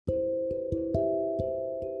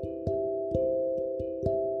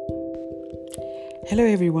Hello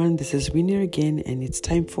everyone, this is Winnie again and it's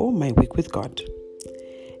time for My Week with God.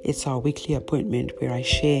 It's our weekly appointment where I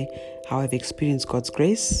share how I've experienced God's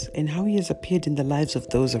grace and how He has appeared in the lives of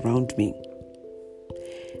those around me.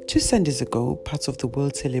 2 Sundays ago, parts of the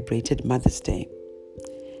world celebrated Mother's Day.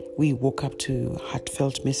 We woke up to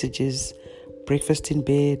heartfelt messages, breakfast in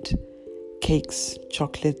bed, cakes,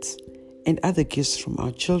 chocolates, and other gifts from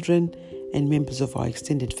our children and members of our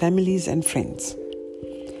extended families and friends.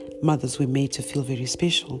 Mothers were made to feel very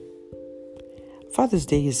special. Father's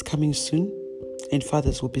Day is coming soon, and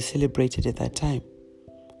fathers will be celebrated at that time.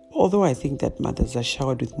 Although I think that mothers are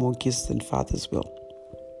showered with more gifts than fathers will.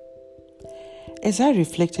 As I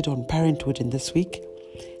reflected on parenthood in this week,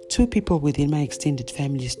 2 people within my extended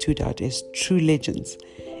family stood out as true legends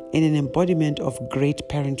and an embodiment of great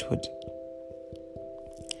parenthood.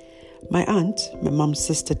 My aunt, my mom's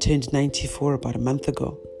sister, turned 94 about a month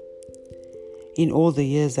ago. In all the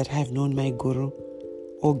years that I have known my guru,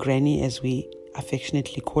 or granny as we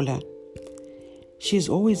affectionately call her, she has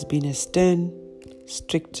always been a stern,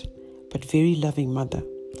 strict, but very loving mother,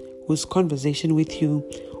 whose conversation with you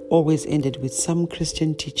always ended with some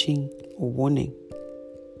Christian teaching or warning.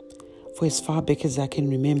 For as far back as I can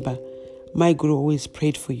remember, my guru always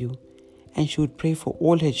prayed for you, and she would pray for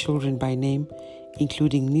all her children by name,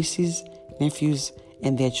 including nieces, nephews,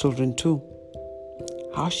 and their children too.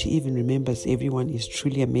 How she even remembers everyone is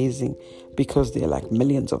truly amazing because there are like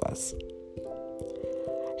millions of us.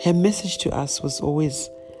 Her message to us was always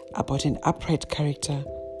about an upright character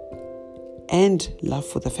and love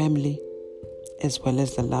for the family, as well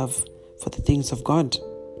as the love for the things of God.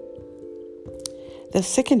 The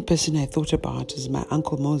second person I thought about is my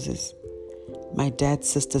Uncle Moses, my dad's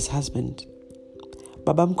sister's husband.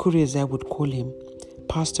 Baba Mkuri, as I would call him,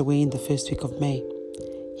 passed away in the first week of May.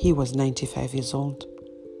 He was 95 years old.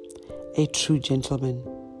 A true gentleman,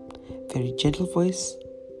 very gentle voice,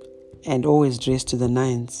 and always dressed to the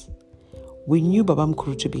nines. We knew Baba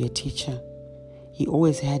Mkuru to be a teacher. He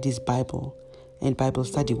always had his Bible and Bible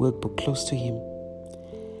study workbook close to him.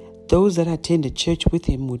 Those that attended church with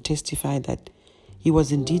him would testify that he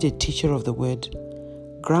was indeed a teacher of the word,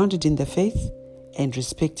 grounded in the faith and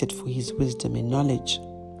respected for his wisdom and knowledge.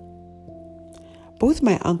 Both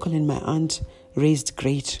my uncle and my aunt raised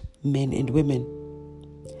great men and women.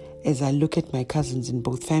 As I look at my cousins in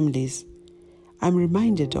both families, I'm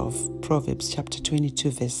reminded of Proverbs chapter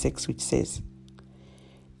 22 verse 6, which says,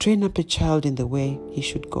 "Train up a child in the way he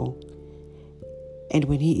should go, and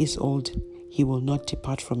when he is old, he will not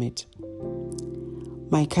depart from it."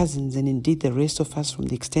 My cousins, and indeed the rest of us from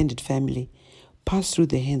the extended family, passed through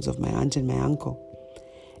the hands of my aunt and my uncle,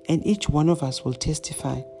 and each one of us will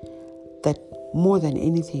testify that more than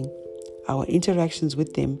anything, our interactions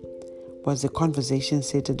with them was a conversation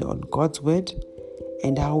centered on God's word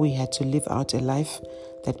and how we had to live out a life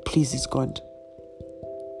that pleases God.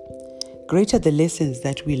 Great are the lessons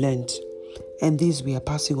that we learned, and these we are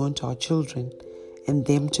passing on to our children and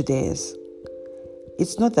them to theirs.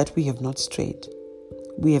 It's not that we have not strayed.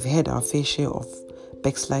 We have had our fair share of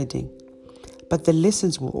backsliding, but the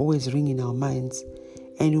lessons will always ring in our minds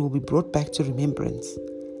and will be brought back to remembrance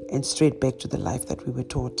and straight back to the life that we were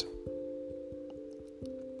taught.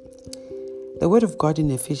 The word of God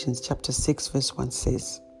in Ephesians chapter 6 verse 1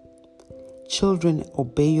 says, "Children,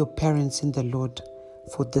 obey your parents in the Lord,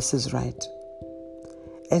 for this is right."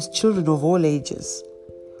 As children of all ages,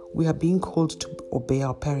 we are being called to obey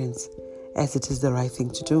our parents as it is the right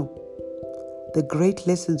thing to do. The great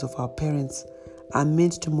lessons of our parents are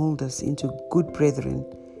meant to mold us into good brethren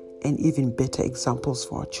and even better examples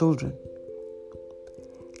for our children.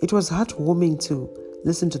 It was heartwarming to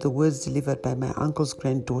listen to the words delivered by my uncle's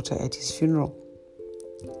granddaughter at his funeral.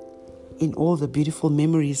 In all the beautiful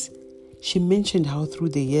memories, she mentioned how through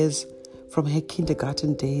the years, from her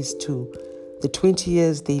kindergarten days to the 20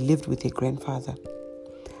 years they lived with her grandfather,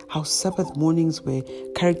 how Sabbath mornings were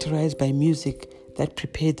characterized by music that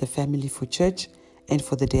prepared the family for church and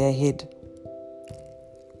for the day ahead.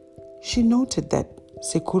 She noted that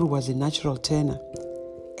Sekuru was a natural turner,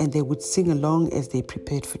 and they would sing along as they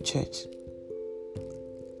prepared for church.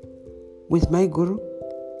 With my guru,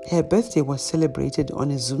 her birthday was celebrated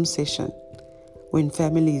on a Zoom session when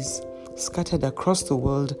families scattered across the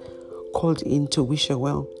world called in to wish her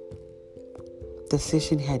well. The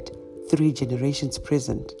session had 3 generations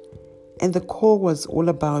present, and the call was all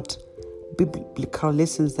about biblical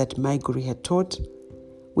lessons that my guru had taught,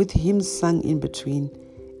 with hymns sung in between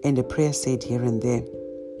and a prayer said here and there.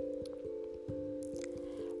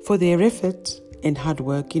 For their effort and hard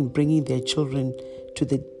work in bringing their children to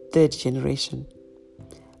the 3rd generation,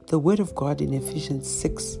 the word of God in Ephesians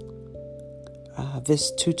 6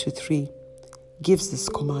 verse 2 to 3 gives this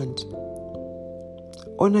command: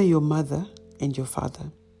 honor your mother and your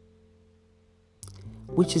father,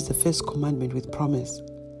 which is the first commandment with promise,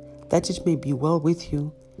 that it may be well with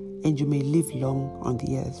you and you may live long on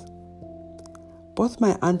the earth. Both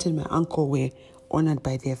my aunt and my uncle were honored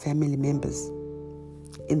by their family members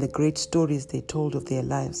in the great stories they told of their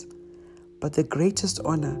lives. But the greatest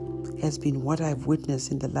honor has been what I've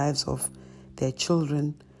witnessed in the lives of their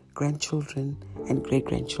children, grandchildren, and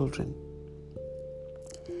great-grandchildren.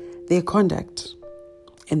 Their conduct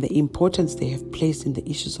and the importance they have placed in the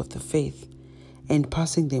issues of the faith and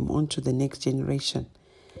passing them on to the next generation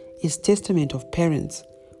is testament of parents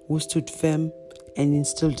who stood firm and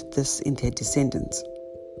instilled this in their descendants.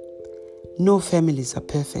 No families are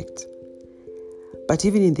perfect, but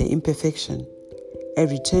even in their imperfection, a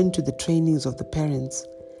return to the trainings of the parents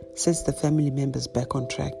sets the family members back on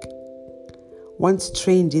track. Once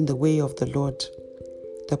trained in the way of the Lord,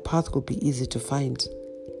 the path will be easy to find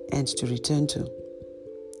and to return to.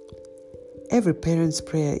 Every parent's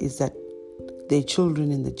prayer is that their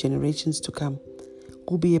children in the generations to come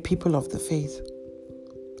will be a people of the faith.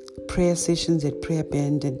 Prayer sessions at prayer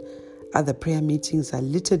band and other prayer meetings are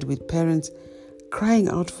littered with parents crying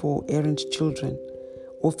out for errant children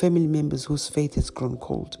or family members whose faith has grown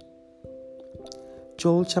cold.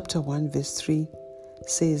 Joel chapter 1 verse 3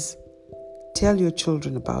 says, "Tell your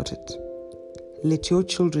children about it. Let your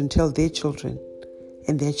children tell their children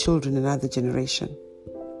and their children another generation."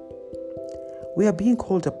 We are being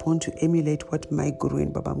called upon to emulate what my Guru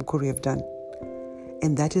and Baba Mkuri have done,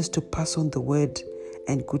 and that is to pass on the word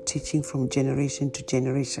and good teaching from generation to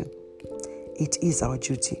generation. It is our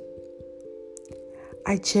duty.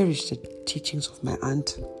 I cherish the teachings of my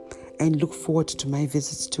aunt and look forward to my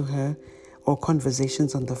visits to her or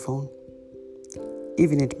conversations on the phone.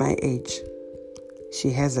 Even at my age, she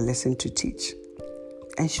has a lesson to teach,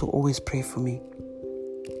 and she'll always pray for me.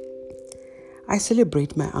 I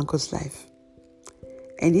celebrate my uncle's life,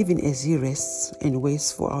 and even as he rests and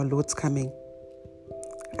waits for our Lord's coming,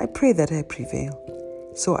 I pray that I prevail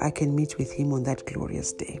so I can meet with him on that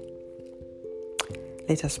glorious day.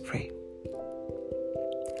 Let us pray.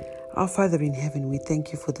 Our Father in heaven, we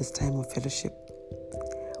thank you for this time of fellowship.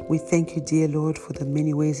 We thank you, dear Lord, for the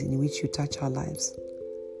many ways in which you touch our lives.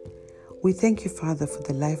 We thank you, Father, for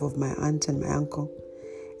the life of my aunt and my uncle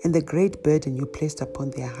and the great burden you placed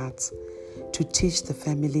upon their hearts to teach the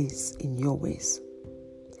families in your ways.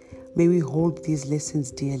 May we hold these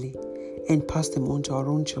lessons dearly and pass them on to our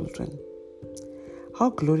own children. How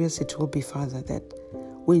glorious it will be, Father, that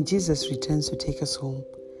when Jesus returns to take us home,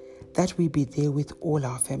 that we be there with all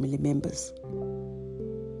our family members.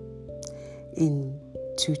 In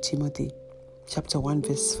 2 Timothy chapter 1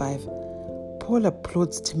 verse 5, Paul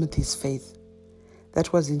applauds Timothy's faith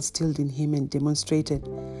that was instilled in him and demonstrated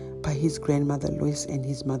by his grandmother Lois and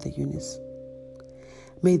his mother Eunice.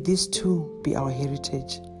 May this too be our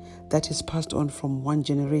heritage that is passed on from one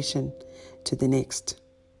generation to the next.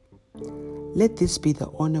 Let this be the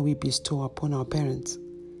honor we bestow upon our parents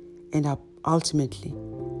and ultimately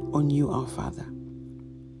on you, our Father.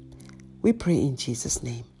 We pray in Jesus'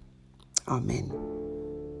 name. Amen.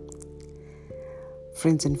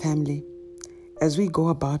 Friends and family, as we go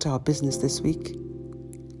about our business this week,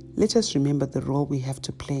 let us remember the role we have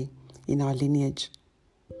to play in our lineage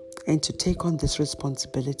and to take on this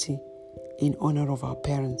responsibility in honor of our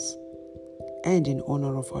parents and in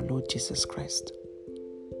honor of our Lord Jesus Christ.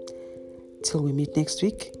 Till we meet next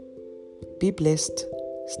week, be blessed,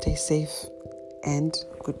 stay safe, and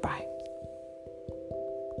goodbye.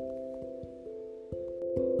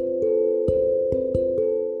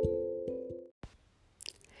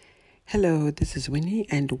 Hello, this is Winnie,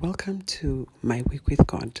 and welcome to My Week with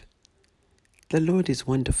God. The Lord is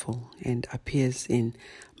wonderful and appears in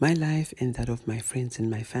my life and that of my friends and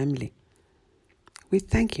my family. We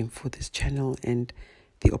thank Him for this channel and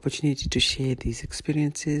the opportunity to share these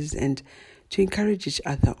experiences and to encourage each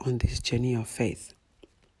other on this journey of faith.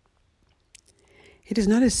 It is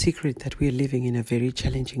not a secret that we are living in a very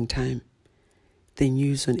challenging time. The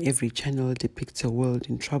news on every channel depicts a world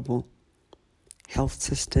in trouble. Health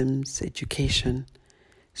systems, education,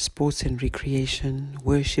 sports and recreation,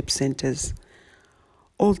 worship centers,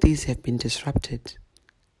 all these have been disrupted.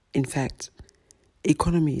 In fact,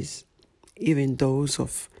 economies, even those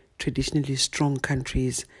of traditionally strong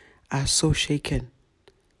countries, are so shaken.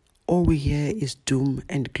 All we hear is doom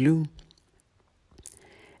and gloom.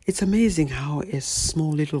 It's amazing how a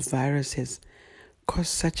small little virus has caused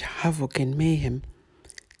such havoc and mayhem,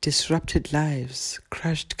 disrupted lives,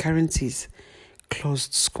 crushed currencies,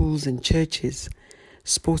 closed schools and churches,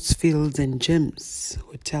 sports fields and gyms,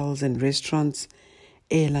 hotels and restaurants,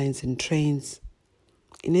 airlines and trains,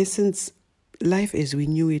 In essence, life as we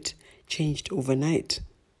knew it changed overnight.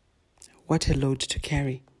 What a load to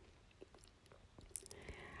carry.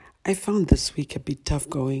 I found this week a bit tough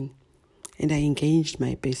going, and I engaged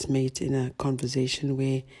my best mate in a conversation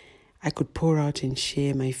where I could pour out and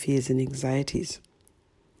share my fears and anxieties.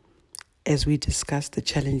 As we discussed the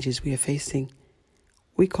challenges we are facing,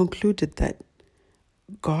 we concluded that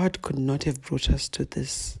God could not have brought us to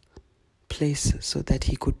this place so that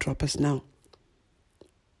He could drop us now.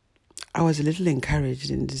 I was a little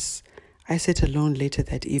encouraged, and as I sat alone later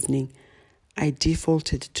that evening, I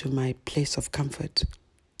defaulted to my place of comfort.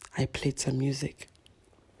 I played some music.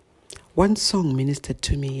 One song ministered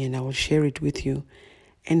to me, and I will share it with you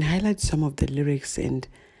and highlight some of the lyrics and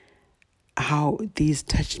how these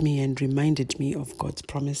touched me and reminded me of God's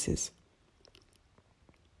promises.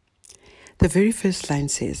 The very first line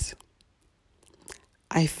says,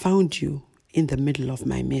 "I found you in the middle of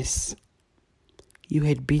my mess. You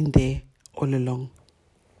had been there all along."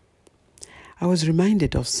 I was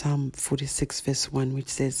reminded of Psalm 46 verse 1, which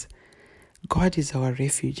says, "God is our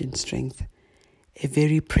refuge and strength, a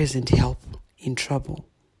very present help in trouble."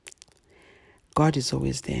 God is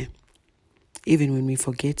always there. Even when we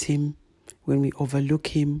forget Him, when we overlook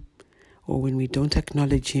Him, or when we don't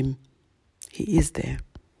acknowledge Him, He is there.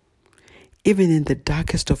 Even in the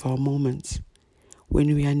darkest of our moments,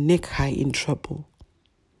 when we are neck high in trouble,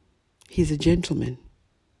 He's a gentleman.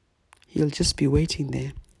 He'll just be waiting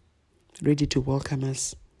there, ready to welcome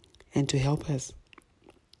us and to help us.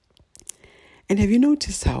 And have you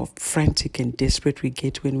noticed how frantic and desperate we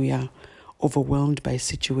get when we are overwhelmed by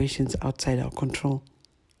situations outside our control?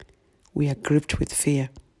 We are gripped with fear.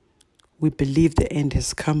 We believe the end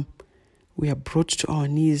has come. We are brought to our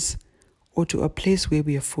knees or to a place where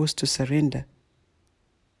we are forced to surrender.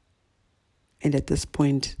 And at this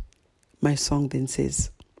point, my song then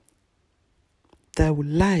says, "The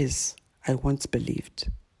lies I once believed,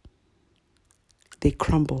 they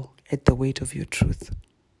crumble at the weight of your truth.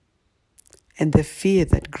 And the fear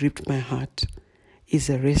that gripped my heart is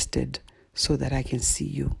arrested so that I can see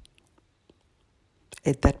you."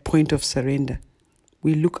 At that point of surrender,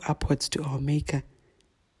 we look upwards to our Maker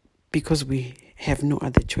because we have no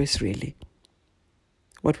other choice really.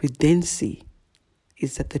 What we then see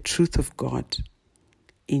is that the truth of God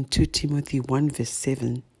in 2 Timothy 1 verse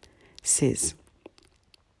 7 says,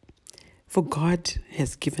 "For God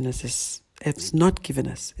has not given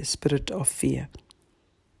us a spirit of fear,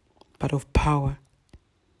 but of power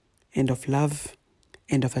and of love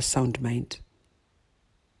and of a sound mind."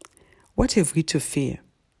 What have we to fear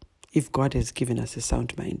if God has given us a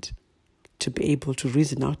sound mind to be able to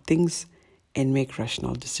reason out things and make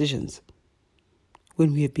rational decisions?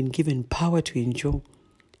 When we have been given power to endure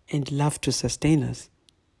and love to sustain us?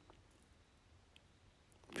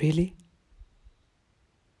 Really?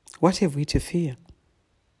 What have we to fear?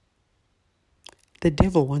 The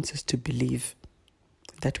devil wants us to believe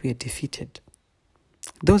that we are defeated.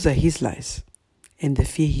 Those are his lies and the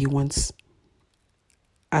fear he wants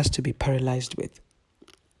us to be paralyzed with.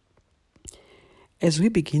 As we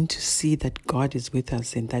begin to see that God is with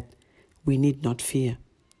us and that we need not fear,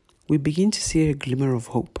 we begin to see a glimmer of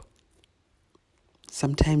hope.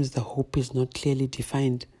 Sometimes the hope is not clearly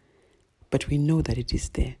defined, but we know that it is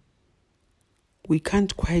there. We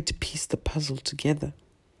can't quite piece the puzzle together,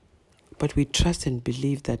 but we trust and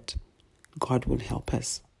believe that God will help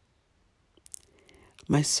us.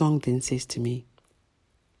 My song then says to me,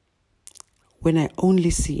 "When I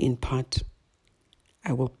only see in part,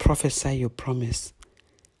 I will prophesy your promise.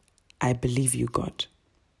 I believe you, God."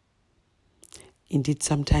 Indeed,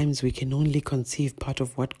 sometimes we can only conceive part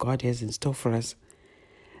of what God has in store for us.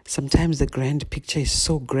 Sometimes the grand picture is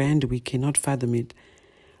so grand we cannot fathom it.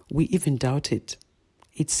 We even doubt it.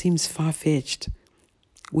 It seems far-fetched.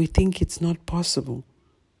 We think it's not possible,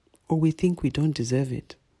 or we think we don't deserve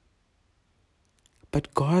it.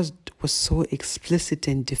 But God was so explicit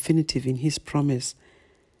and definitive in His promise,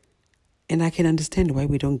 and I can understand why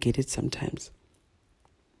we don't get it sometimes.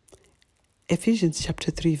 Ephesians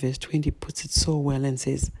chapter 3 verse 20 puts it so well and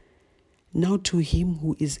says, "Now to Him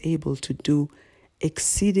who is able to do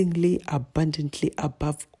exceedingly abundantly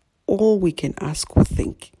above all we can ask or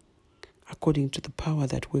think, according to the power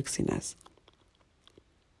that works in us."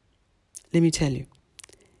 Let me tell you,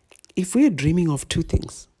 if we are dreaming of 2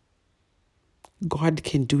 things, God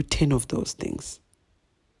can do 10 of those things.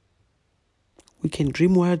 We can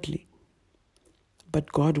dream wildly,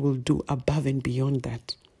 but God will do above and beyond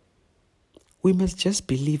that. We must just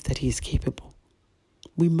believe that He is capable.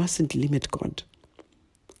 We mustn't limit God.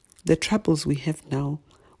 The troubles we have now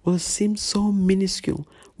will seem so minuscule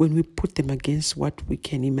when we put them against what we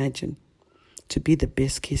can imagine. to be the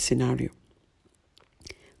best case scenario.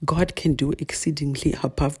 God can do exceedingly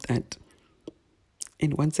above that.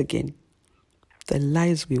 And once again, the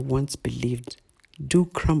lies we once believed do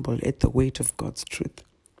crumble at the weight of God's truth.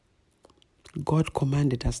 God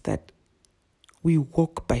commanded us that we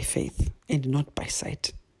walk by faith and not by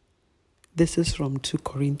sight. This is from 2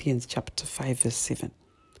 Corinthians chapter 5, verse 7.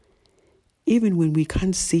 Even when we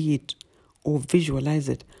can't see it or visualize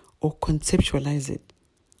it or conceptualize it,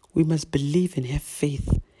 we must believe and have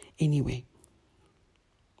faith anyway.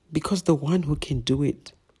 Because the one who can do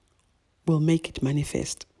it will make it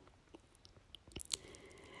manifest.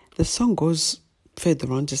 The song goes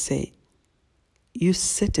further on to say, you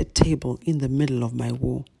set a table in the middle of my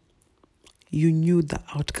war. You knew the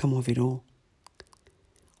outcome of it all.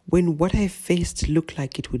 When what I faced looked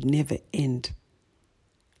like it would never end,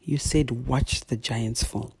 you said, watch the giants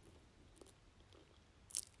fall.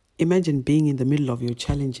 Imagine being in the middle of your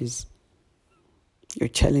challenges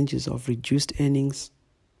of reduced earnings,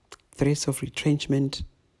 threats of retrenchment,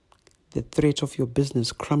 the threat of your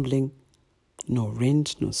business crumbling, no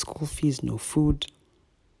rent, no school fees, no food.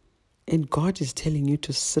 And God is telling you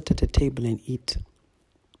to sit at a table and eat.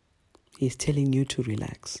 He's telling you to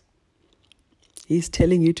relax. He's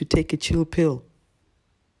telling you to take a chill pill.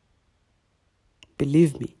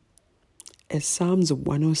 Believe me, as Psalms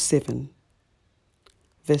 107,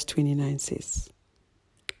 verse 29 says,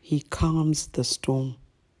 He calms the storm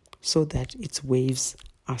so that its waves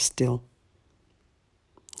are still.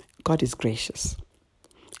 God is gracious,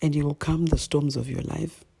 and He will calm the storms of your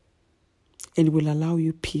life and will allow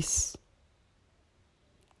you peace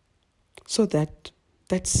so that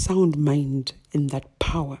that sound mind and that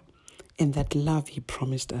power and that love He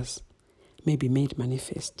promised us may be made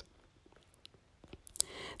manifest.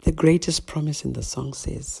 The greatest promise in the song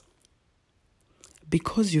says,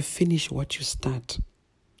 because you finish what you start,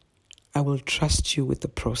 I will trust you with the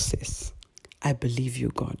process. I believe you,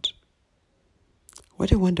 God.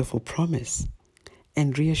 What a wonderful promise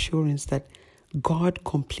and reassurance that God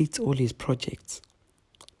completes all His projects.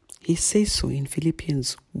 He says so in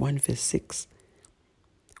Philippians 1 verse 6,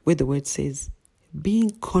 where the word says, being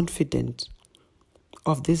confident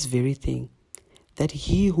of this very thing, that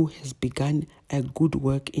He who has begun a good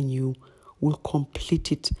work in you will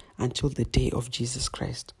complete it until the day of Jesus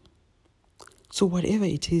Christ. So whatever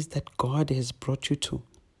it is that God has brought you to,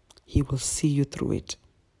 He will see you through it.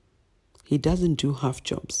 He doesn't do half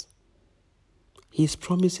jobs. His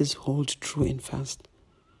promises hold true and fast.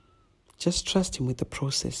 Just trust Him with the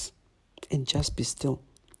process and just be still.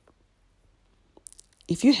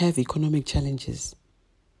 If you have economic challenges,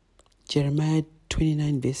 Jeremiah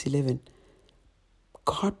 29 verse 11,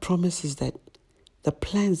 God promises that the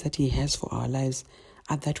plans that He has for our lives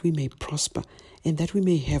are that we may prosper and that we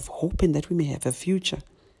may have hope and that we may have a future.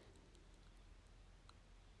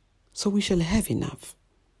 So we shall have enough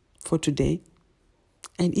for today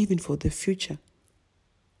and even for the future.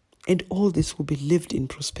 And all this will be lived in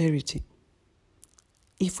prosperity.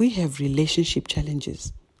 If we have relationship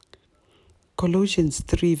challenges, Colossians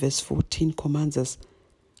 3 verse 14 commands us,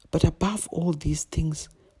 but above all these things,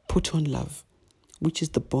 put on love, which is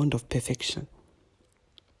the bond of perfection.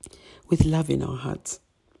 With love in our hearts,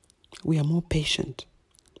 we are more patient,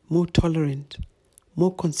 more tolerant,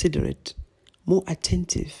 more considerate, more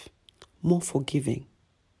attentive, more forgiving,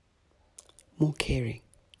 more caring.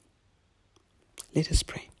 Let us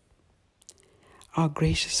pray. Our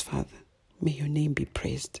gracious Father, may your name be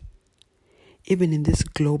praised. Even in this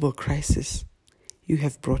global crisis, you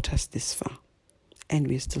have brought us this far, and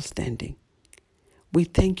we are still standing. We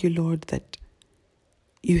thank you, Lord, that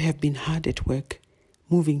you have been hard at work,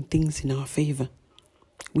 moving things in our favor.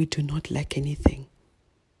 We do not lack anything.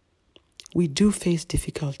 We do face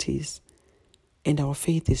difficulties, and our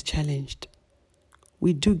faith is challenged.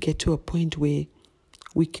 We do get to a point where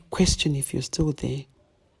we question if you're still there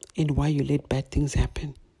and why you let bad things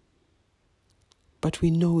happen. But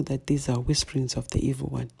we know that these are whisperings of the evil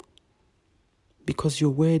one, because your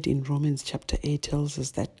word in Romans chapter 8 tells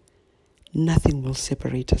us that nothing will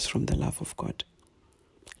separate us from the love of God.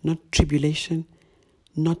 Not tribulation,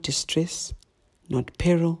 not distress, not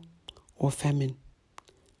peril or famine.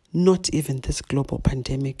 Not even this global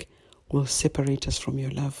pandemic will separate us from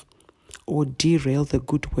your love or derail the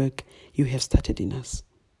good work you have started in us.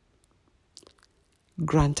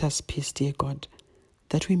 Grant us peace, dear God,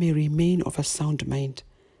 that we may remain of a sound mind,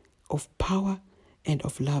 of power and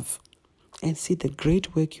of love, and see the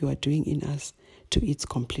great work you are doing in us to its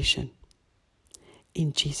completion.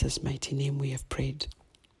 In Jesus' mighty name we have prayed.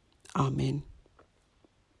 Amen.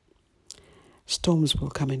 Storms will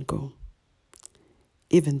come and go.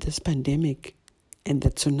 Even this pandemic and the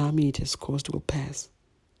tsunami it has caused will pass.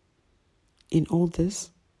 In all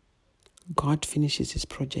this, God finishes his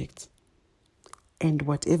project. And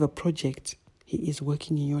whatever project he is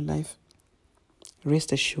working in your life,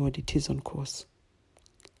 rest assured it is on course.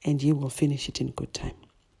 And you will finish it in good time.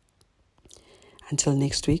 Until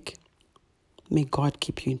next week, may God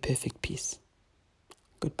keep you in perfect peace.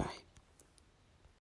 Goodbye.